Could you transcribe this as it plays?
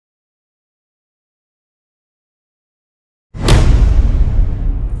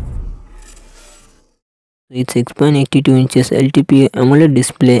with 6.82 inches LTPO AMOLED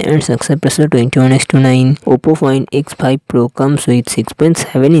display and success ratio 21:9. Oppo Find X5 Pro comes with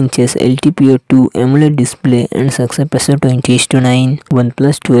 6.7 inches LTPO 2 AMOLED display and success ratio 20:9.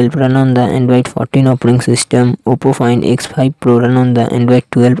 OnePlus 12 run on the Android 14 operating system. Oppo Find X5 Pro run on the Android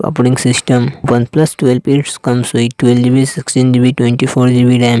 12 operating system. OnePlus 12 it comes with 12GB, 16GB,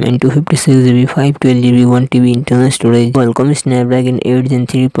 24GB RAM and 256GB, 512GB, 1TB internal storage. Qualcomm Snapdragon 8 Gen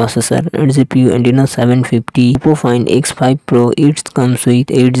 3 processor and GPU Adreno 750. Oppo Find X5 Pro it comes with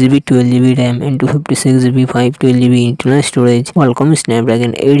 8GB, 12GB RAM and 256GB, 512GB internal storage. Qualcomm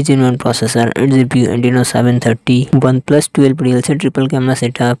Snapdragon 8 Gen 1 processor and GPU Adreno 730. OnePlus 12 real set triple camera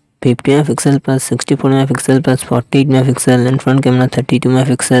setup. 50 MP plus 64 MP plus 48 MP and front camera 32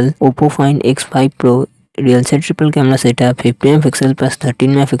 MP. Oppo Find X5 Pro real set triple camera setup. 50 MP plus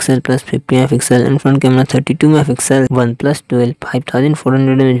 13 MP plus 50 MP and front camera 32 MP. OnePlus 12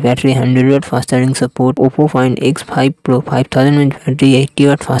 5400 mAh battery, 100W fast charging support. Oppo Find X5 Pro 5000 mAh battery,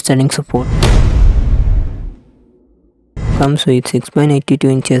 80W fast charging support. Comes with 6.82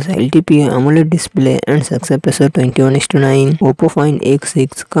 inches LTPO AMOLED display and success ratio 21:9. Oppo Find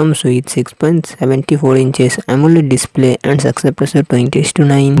X6 comes with 6.74 inches AMOLED display and success ratio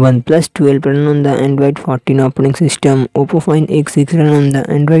 20:9. OnePlus 12 run on the Android 14 operating system. Oppo Find X6 run on the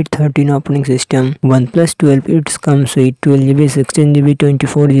Android 13 operating system. OnePlus 12 it comes with 12GB, 16GB,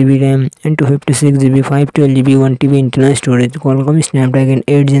 24GB RAM and 256GB, 512GB, 1TB internal storage. Qualcomm Snapdragon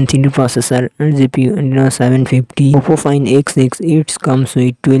 8 Gen 3 processor and GPU Adreno 750. Oppo Find X6 it comes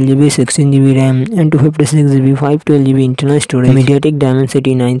with 12GB, 16GB RAM and 256GB, 512GB internal storage. MediaTek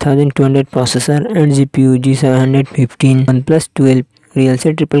Dimensity 9200 processor and GPU G715. OnePlus 12 real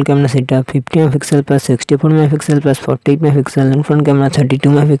set triple camera setup. 50 MP plus 64 MP plus 48 MP and front camera 32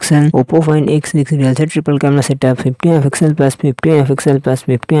 MP. Oppo Find X6 real set triple camera setup. 50 MP plus 50 MP plus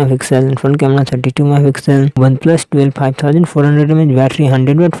 50 MP and front camera 32 MP. OnePlus 12 5400 mAh battery,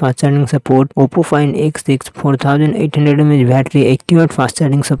 100W fast charging support. Oppo Find X6 4800 mAh battery, 80W fast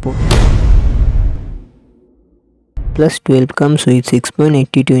charging support. Plus 12 comes with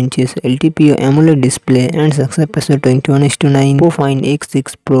 6.82 inches LTPO AMOLED display and success ratio 21:9. Oppo Find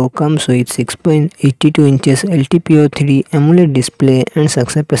X6 Pro comes with 6.82 inches LTPO 3 AMOLED display and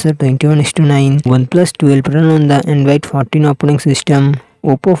success ratio 21:9. OnePlus 12 run on the Android 14 operating system.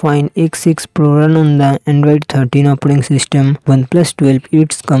 Oppo Find X6 Pro run on the Android 13 operating system. OnePlus 12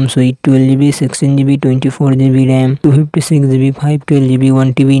 it comes with 12GB, 16GB, 24GB RAM, 256GB, 512GB,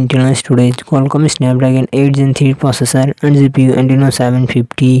 1TB internal storage. Qualcomm Snapdragon 8 Gen 3 processor and GPU Adreno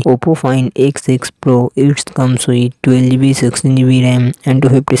 750. Oppo Find X6 Pro it comes with 12GB, 16GB RAM and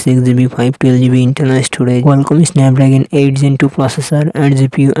 256GB, 512GB internal storage. Qualcomm Snapdragon 8 Gen 2 processor and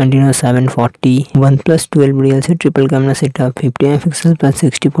GPU Adreno 740. OnePlus 12 real set triple camera setup. 50 MP plus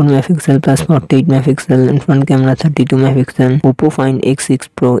 64 MP plus 48 MP and front camera 32 MP. Oppo Find X6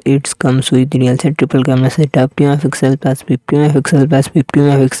 Pro it comes with real set triple camera setup. 50 MP plus 50 MP plus 50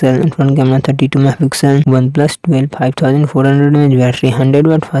 MP and front camera 32 MP. OnePlus 12 5400 mAh battery,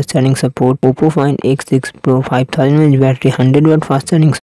 100W fast charging support. Oppo Find X6 Pro 5000 mAh battery, 100W fast charging